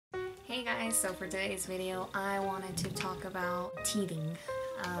guys, so for today's video I wanted to talk about teething.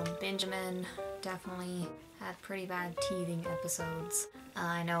 Benjamin definitely had pretty bad teething episodes.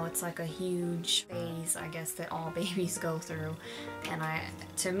 I know it's like a huge phase, I guess, that all babies go through, and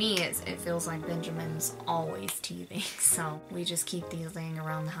to me it feels like Benjamin's always teething, so we just keep these laying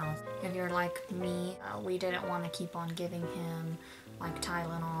around the house. If you're like me, we didn't want to keep on giving him like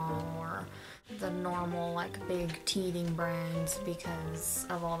Tylenol or the normal like big teething brands because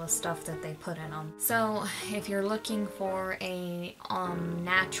of all the stuff that they put in them. So if you're looking for a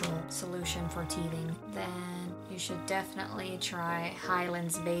natural solution for teething, then you should definitely try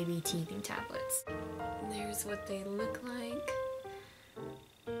Hyland's baby teething tablets. There's what they look like.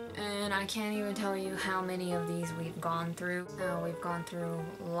 And I can't even tell you how many of these we've gone through. We've gone through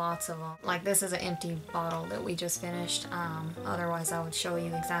lots of them. Like, this is an empty bottle that we just finished. Otherwise I would show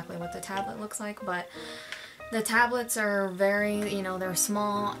you exactly what the tablet looks like, but the tablets are very, they're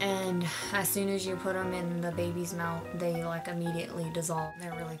small, and as soon as you put them in the baby's mouth, they like immediately dissolve.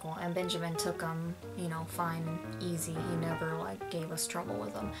 They're really cool. And Benjamin took them, fine and easy. He never like gave us trouble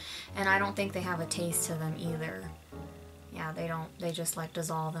with them. And I don't think they have a taste to them either. Yeah, they don't. They just like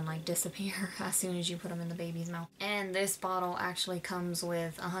dissolve and like disappear as soon as you put them in the baby's mouth. And this bottle actually comes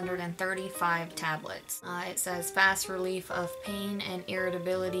with 135 tablets. It says fast relief of pain and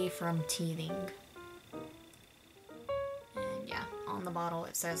irritability from teething. And yeah, on the bottle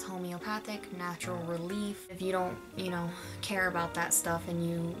it says homeopathic, natural relief. If you don't, care about that stuff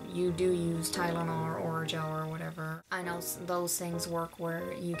and you do use Tylenol or Orajel or whatever, I know those things work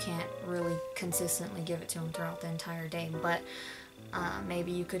where you can't really consistently give it to them throughout the entire day, but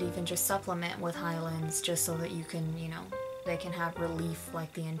maybe you could even just supplement with Hyland's just so that you can, they can have relief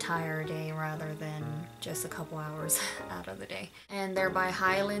like the entire day rather than just a couple hours out of the day. And they're by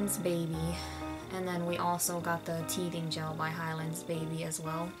Hyland's Baby. And then we also got the teething gel by Hyland's Baby as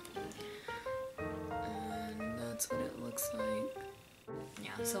well. And that's what it looks like.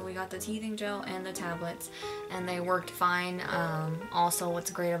 Yeah, so we got the teething gel and the tablets, and they worked fine. Also,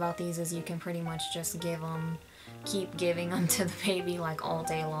 what's great about these is you can pretty much just keep giving them to the baby like all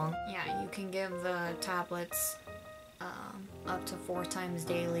day long. Yeah, you can give the tablets up to 4 times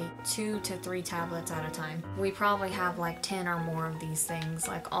daily, 2 to 3 tablets at a time. We probably have like 10 or more of these things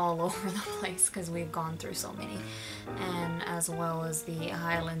like all over the place because we've gone through so many. And as well as the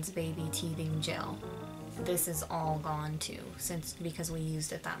Hyland's Baby teething gel. This is all gone too, because we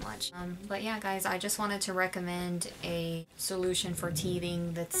used it that much. But yeah, guys, I just wanted to recommend a solution for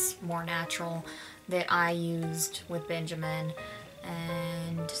teething that's more natural that I used with Benjamin,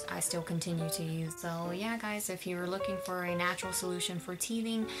 and I still continue to use. So yeah, guys, if you're looking for a natural solution for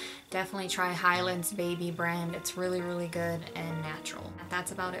teething, definitely try Hyland's Baby brand. It's really, really good and natural.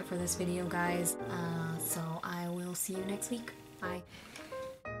 That's about it for this video, guys. So I will see you next week. Bye.